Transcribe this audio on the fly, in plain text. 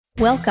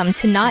Welcome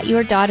to Not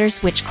Your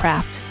Daughter's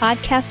Witchcraft,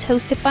 podcast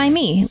hosted by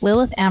me,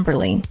 Lilith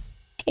Amberly.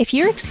 If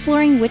you're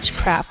exploring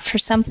witchcraft for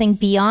something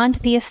beyond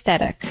the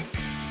aesthetic,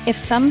 if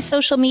some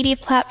social media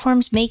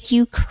platforms make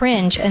you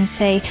cringe and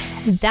say,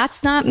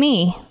 "That's not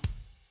me,"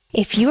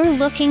 if you're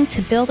looking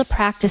to build a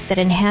practice that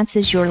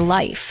enhances your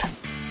life,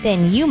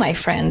 then you, my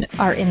friend,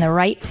 are in the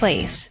right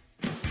place.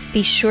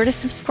 Be sure to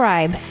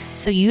subscribe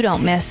so you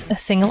don't miss a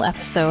single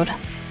episode.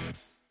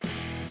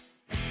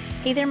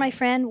 Hey there, my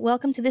friend.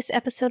 Welcome to this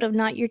episode of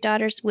Not Your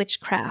Daughter's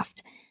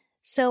Witchcraft.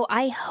 So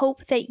I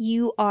hope that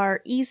you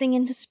are easing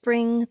into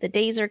spring. The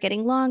days are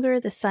getting longer.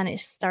 The sun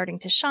is starting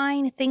to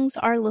shine. Things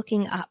are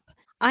looking up.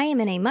 I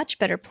am in a much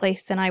better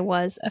place than I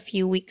was a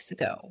few weeks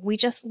ago. We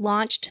just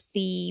launched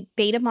the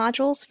beta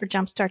modules for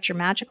Jumpstart Your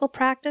Magical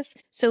Practice.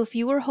 So if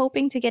you were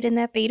hoping to get in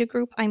that beta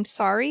group, I'm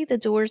sorry, the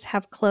doors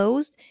have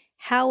closed.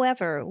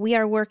 However, we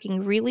are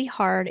working really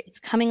hard. It's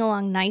coming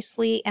along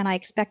nicely, and I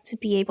expect to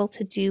be able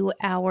to do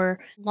our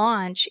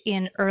launch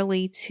in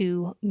early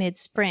to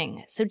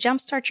mid-spring. So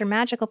Jumpstart Your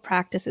Magical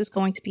Practice is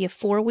going to be a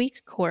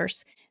 4-week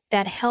course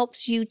that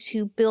helps you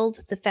to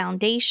build the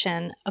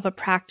foundation of a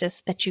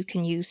practice that you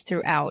can use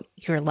throughout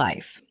your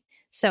life.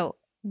 So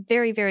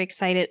very, very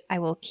excited. I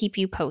will keep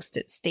you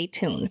posted. Stay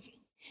tuned.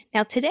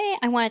 Now, today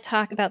I want to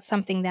talk about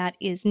something that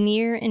is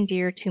near and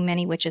dear to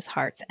many witches'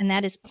 hearts, and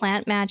that is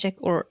plant magic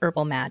or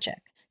herbal magic.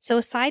 So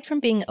aside from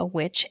being a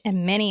witch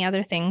and many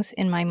other things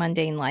in my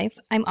mundane life,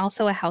 I'm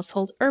also a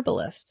household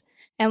herbalist.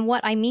 And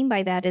what I mean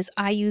by that is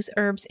I use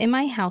herbs in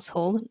my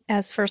household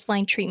as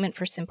first-line treatment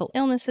for simple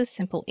illnesses,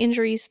 simple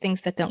injuries,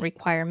 things that don't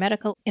require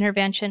medical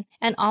intervention,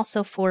 and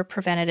also for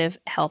preventative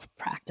health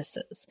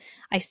practices.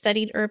 I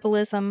studied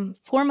herbalism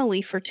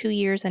formally for 2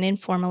 years and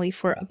informally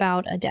for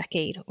about a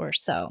decade or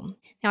so.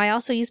 Now, I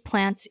also use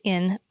plants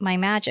in my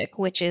magic,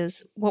 which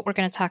is what we're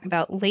going to talk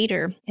about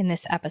later in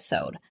this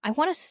episode. I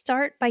want to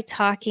start by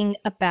talking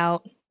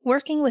about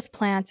working with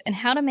plants and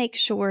how to make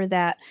sure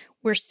that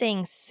we're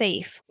staying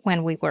safe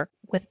when we work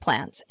with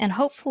plants. And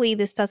hopefully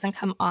this doesn't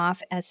come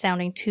off as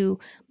sounding too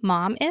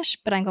mom-ish,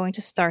 but I'm going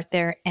to start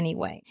there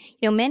anyway.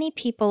 You know, many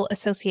people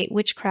associate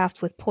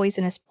witchcraft with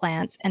poisonous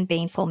plants and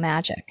baneful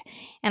magic.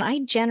 And I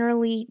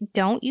generally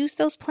don't use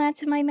those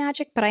plants in my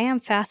magic, but I am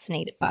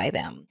fascinated by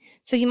them.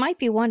 So you might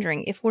be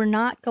wondering, if we're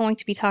not going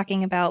to be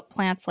talking about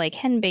plants like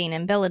henbane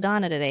and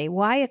belladonna today,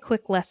 why a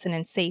quick lesson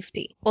in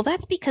safety? Well,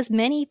 that's because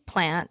many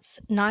plants,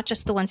 not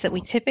just the ones that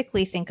we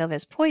typically think of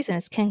as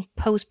poisonous, can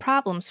pose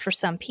problems for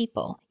some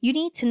people. You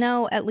need to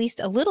know at least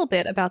a little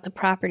bit about the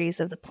properties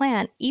of the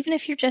plant, even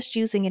if you're just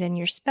using it in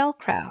your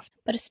spellcraft,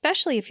 but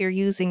especially if you're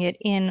using it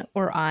in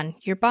or on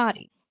your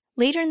body.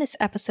 Later in this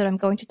episode, I'm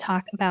going to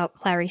talk about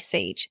clary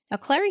sage. Now,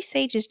 clary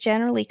sage is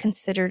generally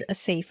considered a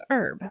safe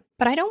herb,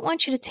 but I don't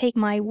want you to take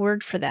my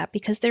word for that,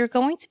 because there are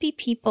going to be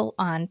people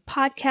on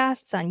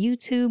podcasts, on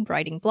YouTube,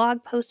 writing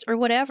blog posts or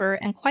whatever,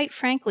 and quite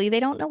frankly, they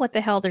don't know what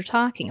the hell they're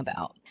talking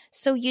about.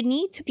 So you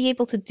need to be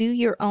able to do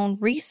your own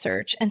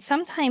research, and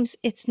sometimes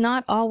it's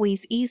not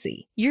always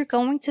easy. You're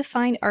going to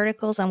find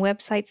articles on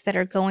websites that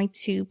are going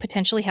to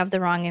potentially have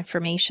the wrong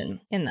information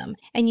in them,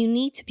 and you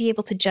need to be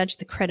able to judge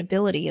the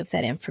credibility of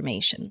that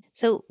information.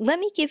 So let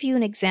me give you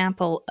an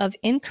example of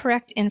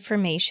incorrect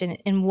information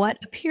in what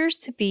appears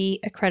to be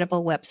a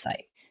credible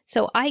website.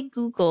 So I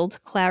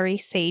Googled clary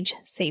sage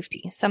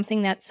safety,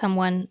 something that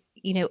someone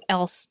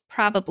else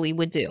probably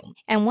would do.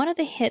 And one of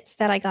the hits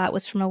that I got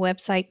was from a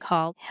website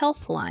called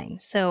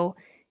Healthline. So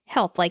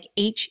health, like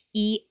HEALTH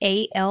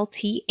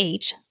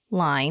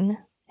line,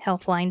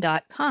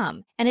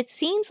 healthline.com. And it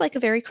seems like a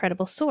very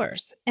credible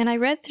source. And I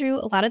read through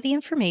a lot of the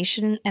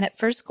information, and at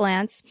first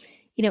glance,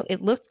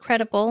 it looked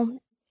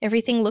credible.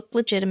 Everything looked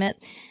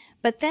legitimate.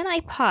 But then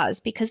I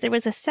paused because there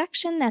was a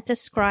section that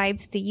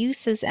described the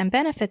uses and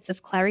benefits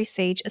of clary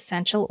sage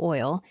essential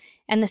oil.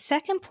 And the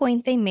second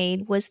point they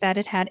made was that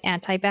it had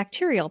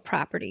antibacterial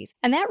properties.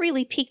 And that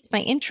really piqued my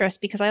interest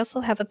because I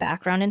also have a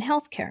background in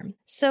healthcare.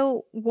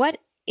 So what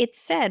it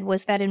said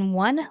was that in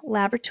one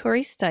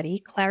laboratory study,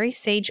 clary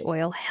sage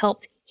oil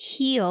helped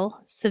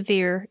heal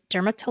severe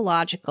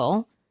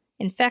dermatological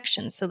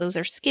infections. So those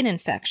are skin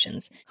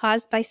infections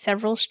caused by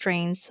several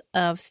strains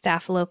of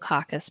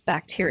Staphylococcus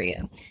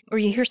bacteria. Or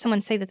you hear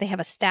someone say that they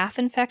have a staph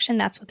infection,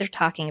 that's what they're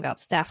talking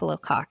about,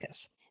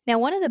 Staphylococcus. Now,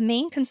 one of the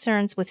main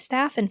concerns with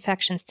staph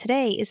infections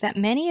today is that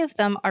many of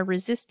them are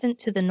resistant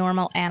to the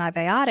normal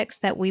antibiotics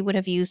that we would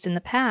have used in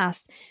the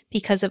past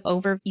because of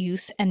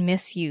overuse and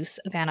misuse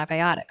of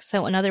antibiotics.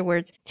 So in other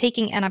words,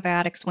 taking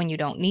antibiotics when you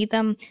don't need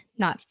them,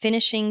 not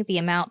finishing the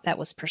amount that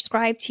was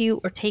prescribed to you,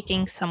 or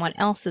taking someone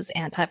else's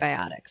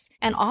antibiotics.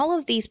 And all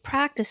of these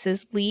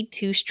practices lead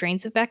to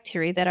strains of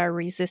bacteria that are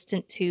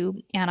resistant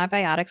to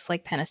antibiotics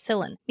like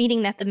penicillin,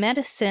 meaning that the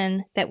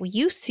medicine that we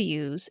used to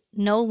use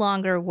no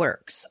longer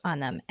works on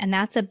them. And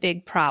that's a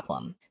big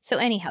problem. So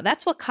anyhow,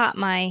 that's what caught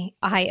my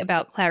eye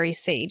about clary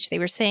sage. They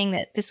were saying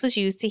that this was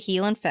used to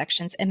heal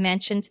infections and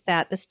mentioned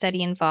that the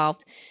study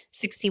involved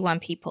 61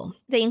 people.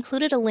 They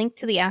included a link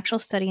to the actual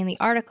study in the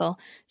article,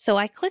 so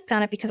I clicked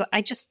on it because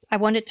I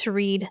wanted to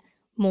read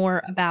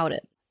more about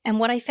it. And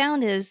what I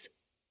found is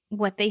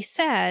what they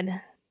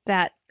said,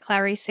 that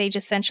clary sage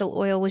essential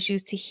oil was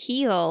used to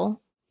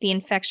heal the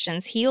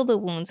infections, heal the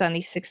wounds on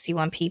these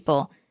 61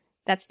 people,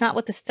 that's not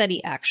what the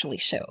study actually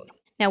showed.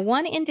 Now,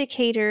 one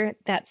indicator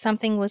that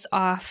something was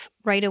off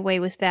right away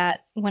was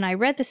that when I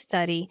read the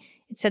study,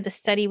 it said the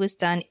study was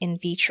done in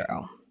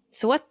vitro.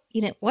 So what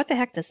the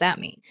heck does that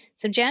mean?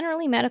 So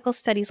generally, medical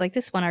studies like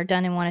this one are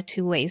done in one of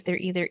two ways. They're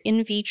either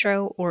in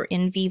vitro or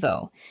in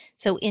vivo.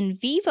 So in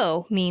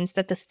vivo means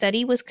that the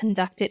study was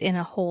conducted in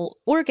a whole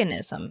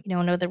organism,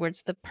 in other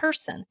words, the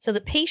person. So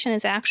the patient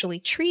is actually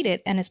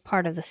treated and is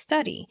part of the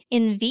study.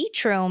 In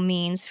vitro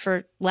means,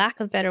 for lack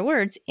of better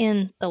words,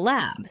 in the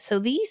lab. So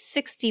these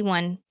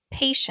 61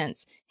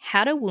 patients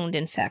had a wound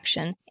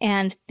infection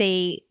and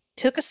they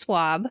took a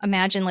swab,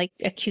 imagine like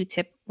a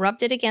Q-tip,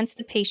 rubbed it against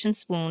the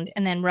patient's wound,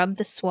 and then rubbed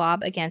the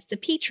swab against a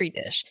Petri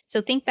dish. So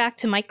think back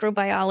to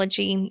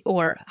microbiology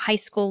or high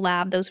school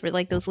lab. Those were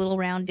like those little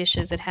round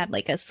dishes that had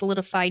like a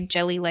solidified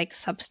jelly-like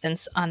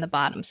substance on the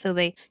bottom. So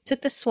they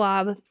took the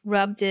swab,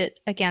 rubbed it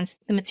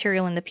against the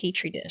material in the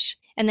Petri dish,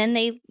 and then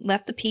they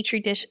let the Petri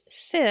dish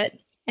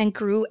sit and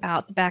grew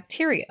out the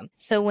bacteria.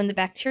 So when the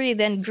bacteria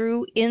then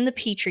grew in the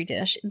Petri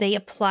dish, they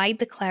applied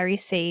the clary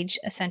sage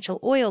essential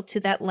oil to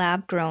that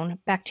lab-grown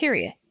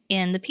bacteria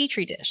in the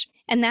Petri dish.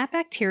 And that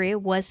bacteria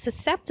was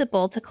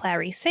susceptible to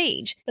clary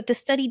sage. But the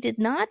study did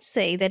not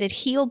say that it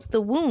healed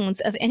the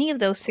wounds of any of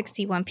those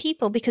 61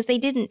 people because they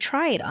didn't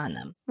try it on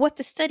them. What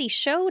the study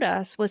showed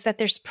us was that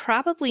there's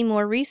probably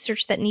more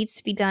research that needs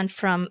to be done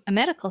from a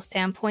medical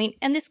standpoint,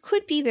 and this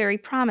could be very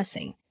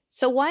promising.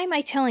 So why am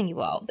I telling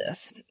you all of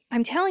this?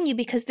 I'm telling you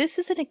because this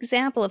is an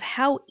example of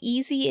how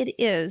easy it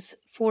is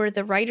for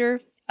the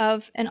writer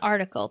of an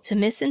article to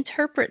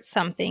misinterpret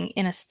something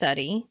in a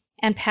study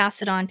and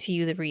pass it on to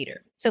you, the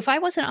reader. So if I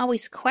wasn't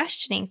always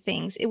questioning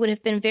things, it would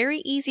have been very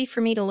easy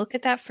for me to look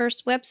at that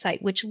first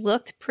website, which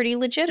looked pretty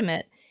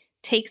legitimate,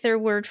 take their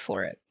word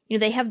for it.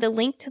 They have the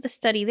link to the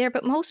study there,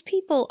 but most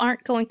people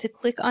aren't going to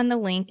click on the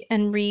link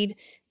and read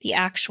the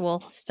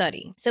actual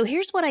study. So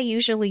here's what I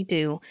usually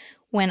do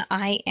when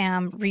I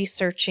am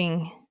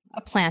researching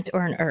a plant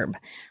or an herb.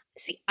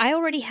 See, I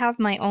already have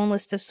my own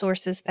list of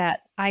sources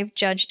that I've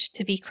judged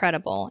to be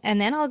credible, and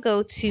then I'll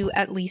go to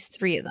at least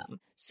 3 of them.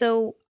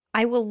 So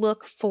I will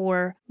look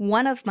for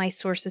one of my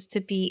sources to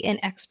be an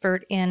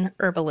expert in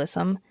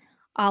herbalism.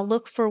 I'll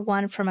look for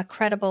one from a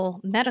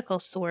credible medical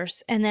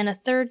source, and then a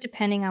third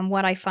depending on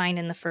what I find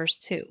in the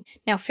first 2.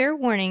 Now, fair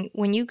warning,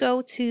 when you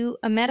go to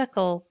a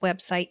medical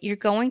website, you're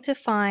going to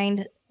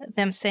find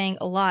them saying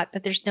a lot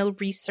that there's no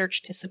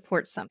research to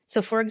support some.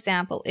 So for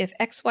example, if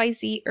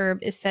XYZ herb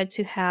is said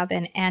to have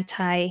an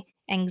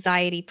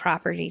anti-anxiety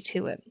property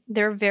to it,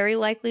 they're very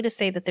likely to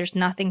say that there's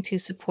nothing to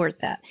support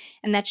that.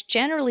 And that's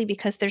generally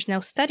because there's no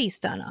studies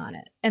done on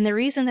it. And the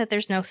reason that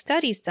there's no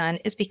studies done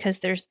is because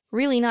there's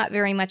really not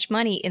very much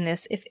money in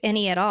this, if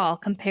any at all,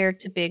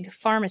 compared to big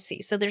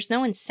pharmacy. So there's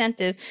no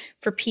incentive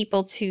for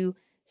people to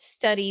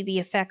study the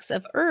effects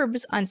of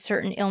herbs on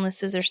certain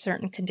illnesses or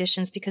certain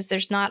conditions because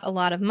there's not a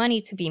lot of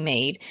money to be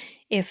made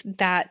if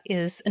that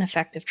is an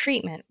effective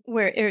treatment.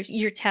 Where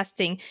you're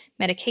testing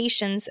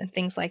medications and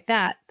things like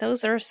that,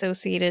 those are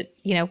associated,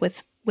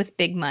 with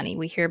big money.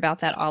 We hear about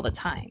that all the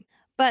time.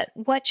 But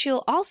what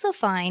you'll also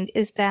find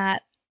is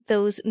that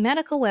those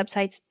medical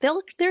websites,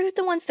 they're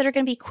the ones that are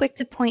going to be quick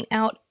to point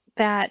out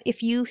that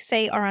if you,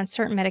 say, are on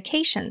certain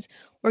medications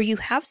or you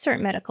have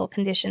certain medical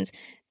conditions,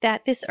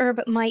 that this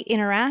herb might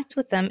interact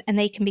with them and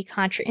they can be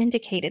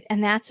contraindicated.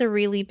 And that's a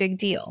really big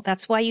deal.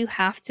 That's why you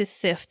have to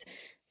sift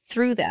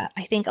through that.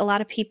 I think a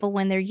lot of people,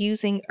 when they're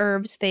using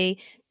herbs, they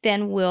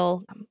then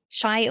will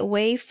shy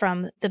away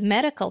from the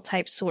medical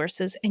type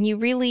sources, and you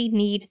really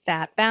need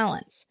that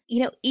balance.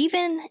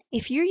 Even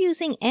if you're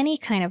using any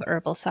kind of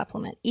herbal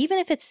supplement, even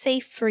if it's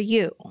safe for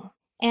you,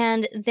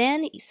 and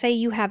then say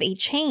you have a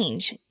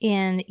change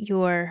in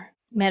your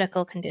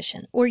medical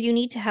condition, or you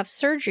need to have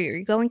surgery, or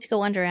you're going to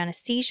go under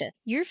anesthesia,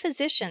 your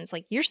physicians,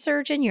 like your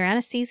surgeon, your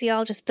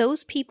anesthesiologist,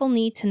 those people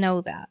need to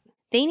know that.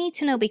 They need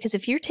to know, because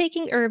if you're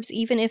taking herbs,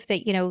 even if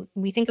they,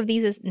 we think of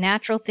these as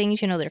natural things,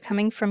 they're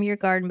coming from your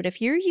garden, but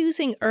if you're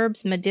using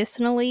herbs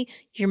medicinally,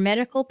 your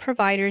medical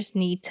providers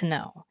need to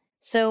know.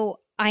 So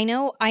I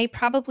know I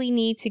probably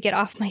need to get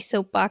off my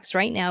soapbox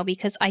right now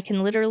because I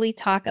can literally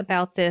talk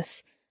about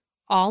this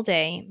all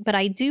day, but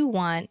I do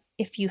want,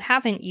 if you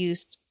haven't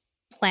used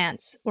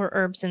plants or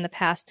herbs in the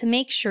past, to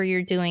make sure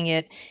you're doing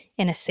it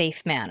in a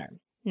safe manner.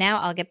 Now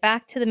I'll get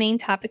back to the main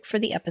topic for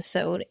the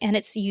episode, and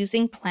it's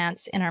using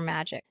plants in our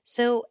magic.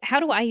 So how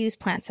do I use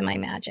plants in my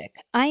magic?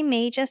 I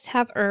may just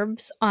have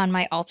herbs on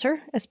my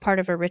altar as part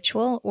of a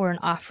ritual or an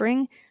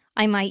offering.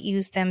 I might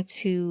use them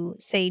to,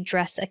 say,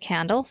 dress a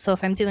candle. So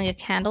if I'm doing a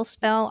candle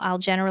spell, I'll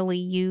generally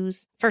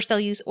use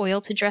oil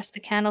to dress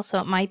the candle. So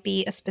it might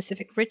be a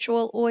specific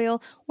ritual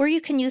oil, or you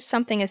can use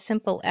something as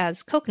simple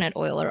as coconut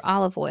oil or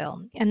olive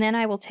oil. And then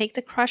I will take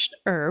the crushed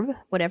herb,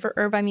 whatever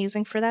herb I'm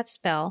using for that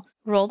spell,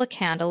 roll the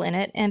candle in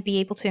it, and be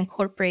able to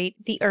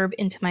incorporate the herb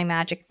into my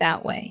magic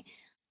that way.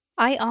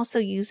 I also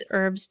use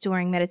herbs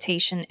during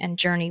meditation and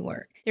journey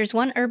work. There's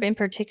one herb in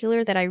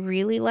particular that I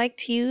really like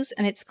to use,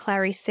 and it's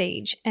clary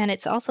sage. And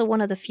it's also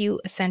one of the few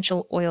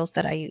essential oils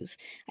that I use.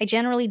 I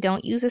generally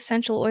don't use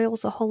essential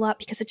oils a whole lot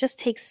because it just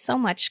takes so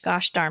much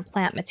gosh darn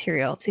plant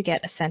material to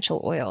get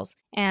essential oils.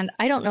 And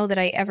I don't know that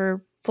I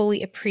ever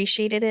fully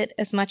appreciated it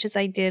as much as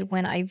I did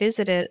when I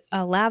visited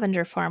a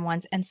lavender farm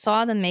once and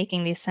saw them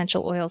making the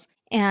essential oils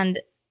and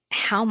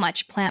how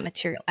much plant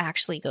material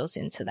actually goes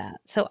into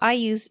that. So I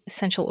use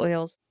essential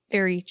oils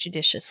very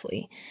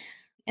judiciously.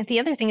 And the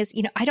other thing is,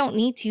 I don't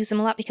need to use them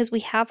a lot because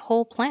we have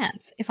whole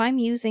plants. If I'm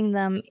using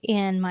them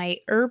in my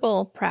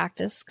herbal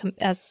practice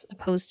as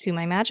opposed to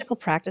my magical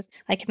practice,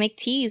 I can make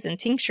teas and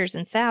tinctures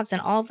and salves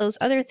and all of those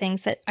other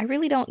things that I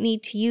really don't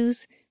need to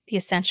use the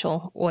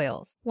essential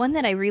oils. One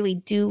that I really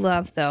do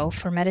love, though,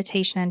 for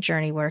meditation and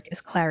journey work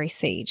is clary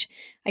sage.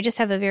 I just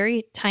have a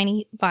very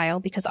tiny vial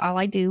because all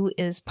I do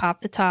is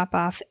pop the top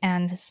off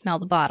and smell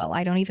the bottle.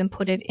 I don't even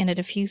put it in a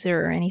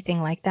diffuser or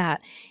anything like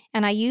that.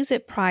 And I use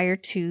it prior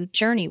to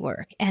journey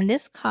work. And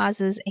this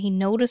causes a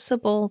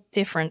noticeable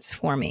difference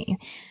for me.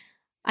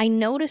 I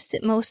noticed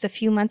it most a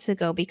few months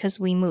ago because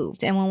we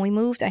moved. And when we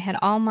moved, I had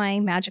all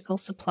my magical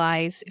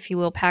supplies, if you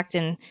will, packed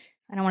in,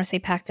 I don't want to say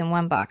packed in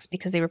one box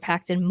because they were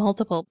packed in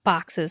multiple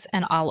boxes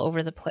and all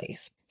over the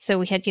place. So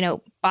we had,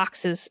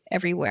 boxes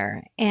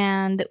everywhere.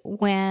 And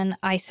when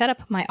I set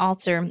up my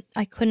altar,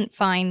 I couldn't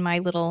find my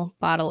little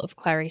bottle of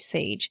clary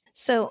sage.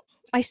 So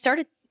I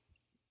started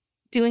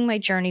doing my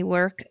journey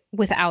work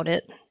without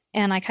it.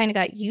 And I kind of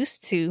got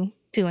used to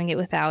doing it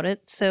without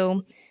it.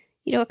 So,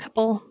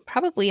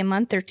 probably a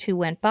month or two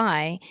went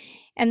by.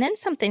 And then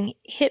something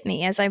hit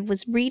me as I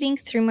was reading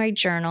through my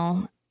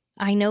journal.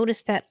 I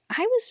noticed that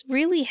I was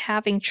really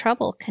having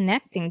trouble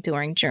connecting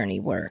during journey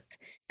work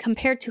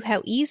compared to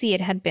how easy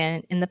it had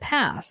been in the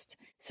past.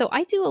 So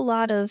I do a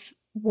lot of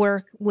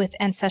work with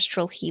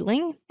ancestral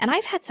healing, and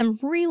I've had some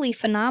really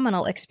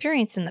phenomenal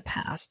experience in the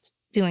past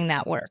doing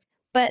that work.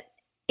 But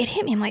it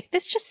hit me. I'm like,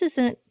 this just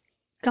isn't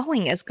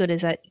going as good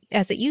as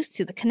it used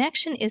to. The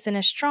connection isn't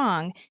as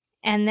strong.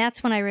 And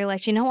that's when I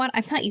realized, you know what?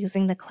 I'm not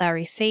using the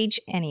clary sage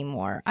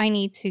anymore. I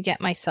need to get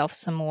myself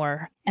some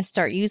more and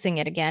start using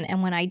it again.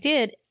 And when I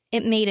did,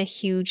 it made a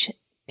huge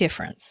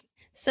difference.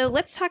 So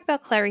let's talk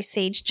about clary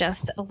sage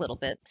just a little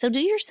bit. So do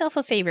yourself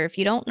a favor. If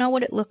you don't know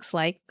what it looks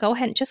like, go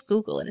ahead and just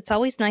Google it. It's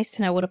always nice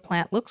to know what a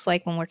plant looks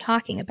like when we're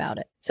talking about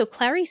it. So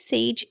clary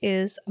sage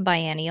is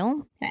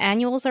biennial.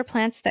 Annuals are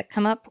plants that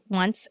come up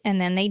once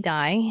and then they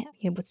die.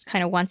 It's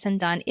kind of once and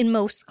done in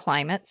most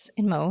climates,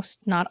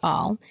 not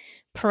all.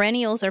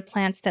 Perennials are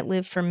plants that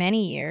live for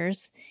many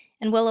years.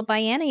 And a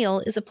biennial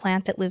is a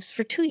plant that lives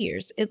for 2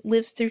 years. It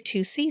lives through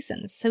 2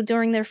 seasons. So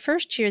during their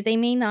first year,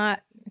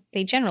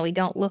 they generally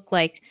don't look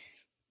like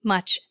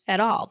much at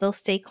all. They'll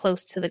stay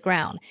close to the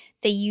ground.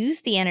 They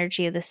use the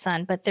energy of the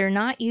sun, but they're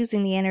not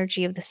using the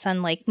energy of the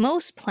sun like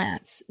most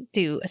plants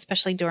do,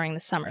 especially during the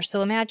summer.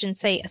 So imagine,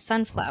 say, a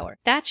sunflower.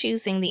 That's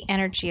using the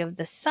energy of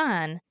the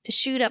sun to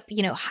shoot up,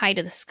 high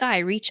to the sky,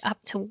 reach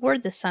up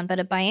toward the sun. But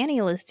a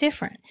biennial is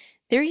different.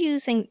 They're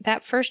using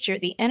that first year,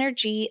 the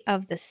energy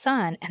of the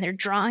sun, and they're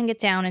drawing it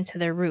down into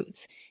their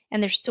roots.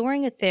 And they're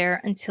storing it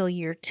there until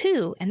year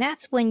 2. And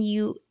that's when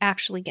you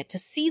actually get to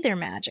see their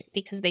magic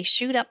because they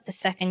shoot up the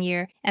second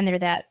year and they're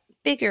that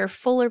bigger,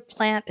 fuller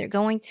plant. They're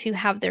going to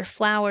have their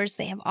flowers.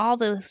 They have all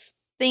those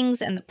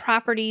things and the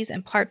properties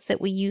and parts that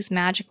we use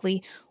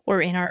magically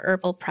or in our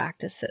herbal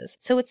practices.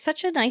 So it's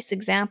such a nice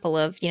example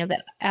of,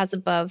 that as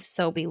above,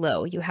 so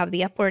below. You have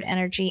the upward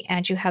energy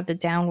and you have the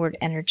downward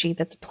energy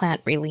that the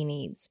plant really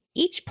needs.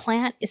 Each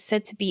plant is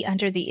said to be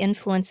under the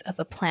influence of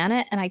a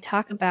planet, and I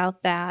talk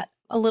about that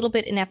a little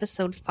bit in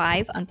episode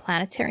 5 on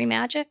planetary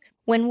magic.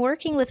 When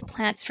working with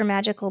plants for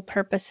magical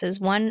purposes,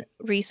 one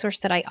resource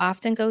that I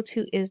often go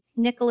to is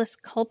Nicholas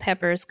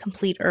Culpeper's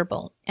Complete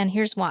Herbal. And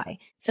here's why.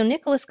 So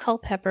Nicholas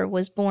Culpeper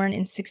was born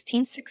in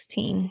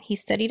 1616. He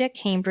studied at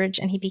Cambridge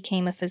and he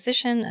became a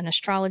physician, an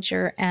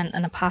astrologer, and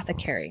an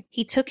apothecary.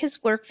 He took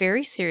his work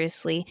very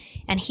seriously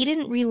and he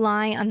didn't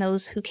rely on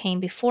those who came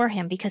before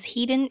him because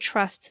he didn't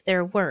trust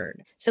their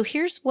word. So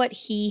here's what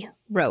he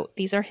wrote.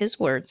 These are his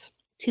words.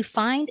 To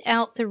find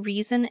out the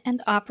reason and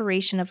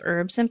operation of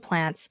herbs and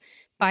plants,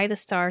 by the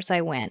stars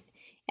I went,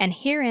 and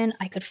herein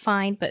I could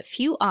find but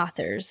few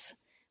authors,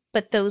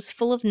 but those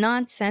full of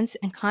nonsense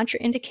and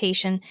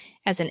contraindication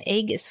as an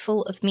egg is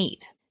full of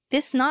meat.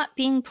 This not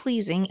being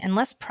pleasing and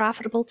less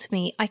profitable to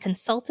me, I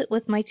consulted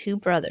with my 2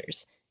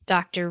 brothers,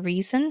 Dr.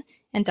 Reason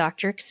and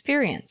Dr.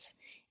 Experience,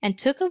 and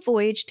took a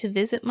voyage to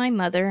visit my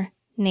mother,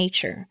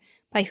 Nature,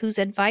 by whose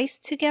advice,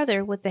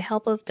 together with the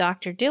help of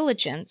Dr.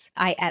 Diligence,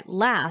 I at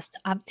last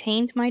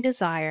obtained my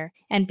desire,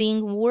 and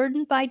being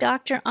warned by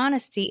Dr.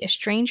 Honesty, a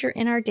stranger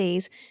in our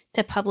days,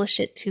 to publish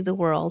it to the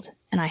world,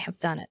 and I have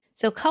done it.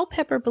 So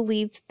Culpeper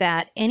believed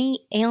that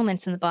any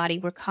ailments in the body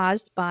were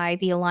caused by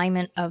the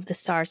alignment of the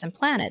stars and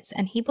planets,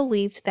 and he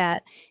believed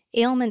that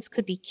ailments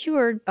could be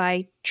cured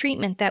by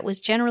treatment that was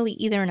generally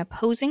either an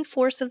opposing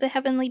force of the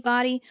heavenly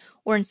body,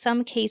 or in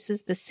some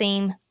cases the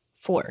same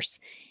force.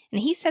 And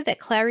he said that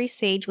clary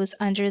sage was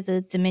under the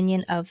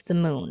dominion of the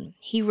moon.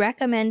 He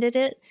recommended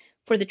it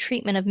for the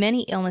treatment of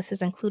many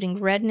illnesses, including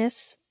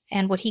redness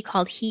and what he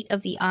called heat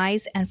of the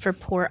eyes, and for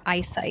poor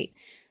eyesight.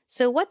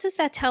 So what does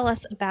that tell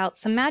us about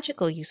some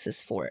magical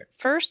uses for it?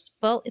 First,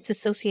 well, it's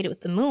associated with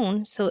the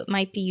moon, so it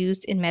might be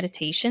used in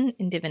meditation,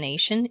 in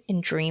divination,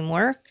 in dream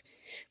work,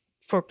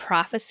 for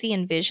prophecy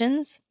and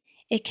visions.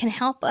 It can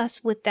help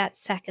us with that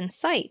second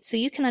sight, so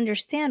you can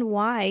understand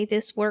why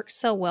this works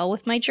so well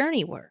with my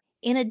journey work.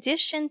 In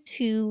addition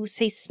to,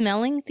 say,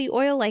 smelling the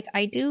oil like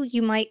I do,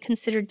 you might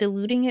consider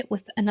diluting it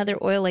with another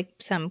oil like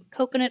some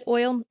coconut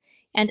oil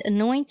and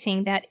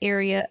anointing that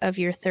area of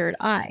your third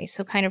eye,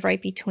 so kind of right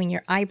between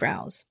your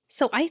eyebrows.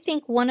 So I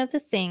think one of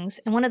the things,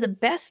 and one of the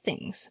best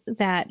things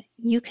that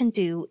you can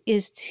do,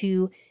 is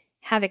to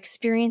have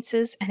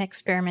experiences and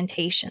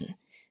experimentation.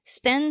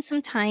 Spend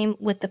some time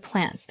with the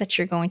plants that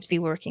you're going to be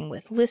working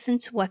with. Listen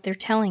to what they're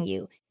telling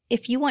you.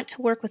 If you want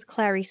to work with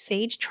clary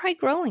sage, try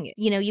growing it.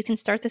 You can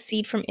start the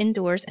seed from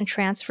indoors and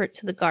transfer it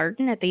to the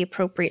garden at the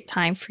appropriate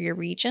time for your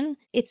region.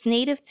 It's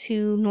native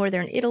to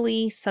northern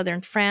Italy, southern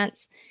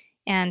France,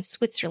 and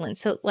Switzerland,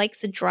 so it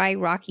likes a dry,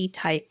 rocky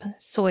type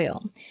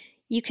soil.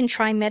 You can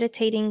try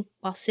meditating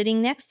while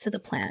sitting next to the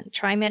plant.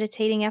 Try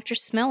meditating after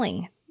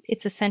smelling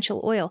its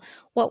essential oil.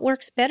 What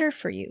works better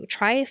for you?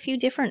 Try a few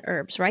different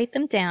herbs. Write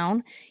them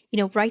down.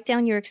 Write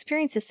down your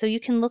experiences so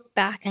you can look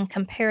back and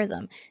compare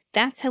them.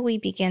 That's how we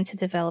begin to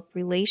develop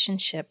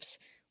relationships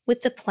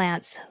with the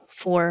plants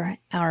for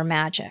our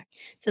magic.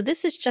 So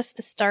this is just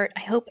the start.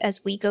 I hope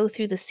as we go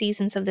through the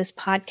seasons of this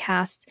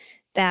podcast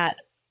that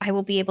I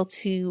will be able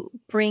to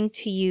bring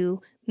to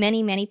you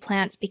many, many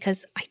plants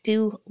because I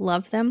do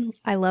love them.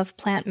 I love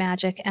plant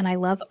magic and I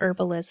love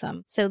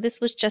herbalism. So this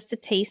was just a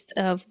taste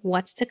of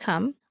what's to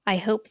come. I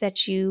hope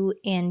that you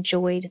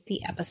enjoyed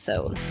the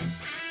episode.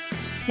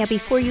 Now,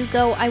 before you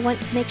go, I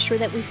want to make sure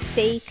that we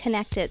stay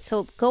connected.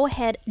 So go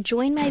ahead,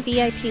 join my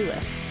VIP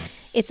list.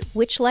 It's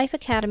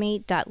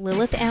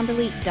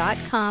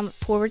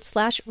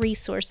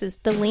witchlifeacademy.lilithamberly.com/resources.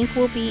 The link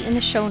will be in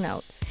the show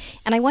notes.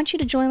 And I want you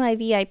to join my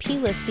VIP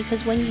list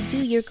because when you do,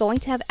 you're going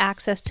to have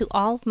access to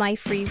all of my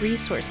free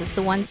resources,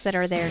 the ones that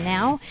are there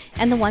now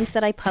and the ones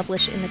that I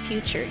publish in the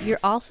future. You're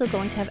also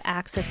going to have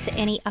access to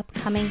any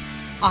upcoming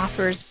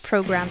offers,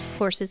 programs,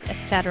 courses,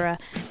 etc.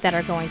 that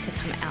are going to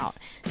come out.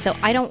 So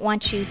I don't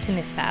want you to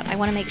miss that. I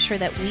want to make sure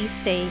that we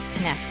stay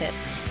connected.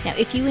 Now,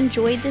 if you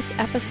enjoyed this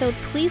episode,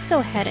 please go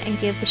ahead and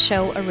give the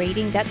show a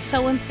rating. That's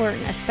so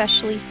important,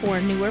 especially for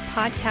newer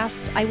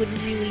podcasts. I would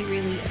really,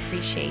 really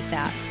appreciate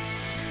that.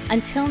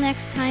 Until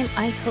next time,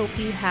 I hope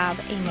you have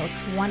a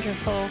most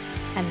wonderful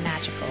and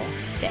magical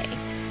day.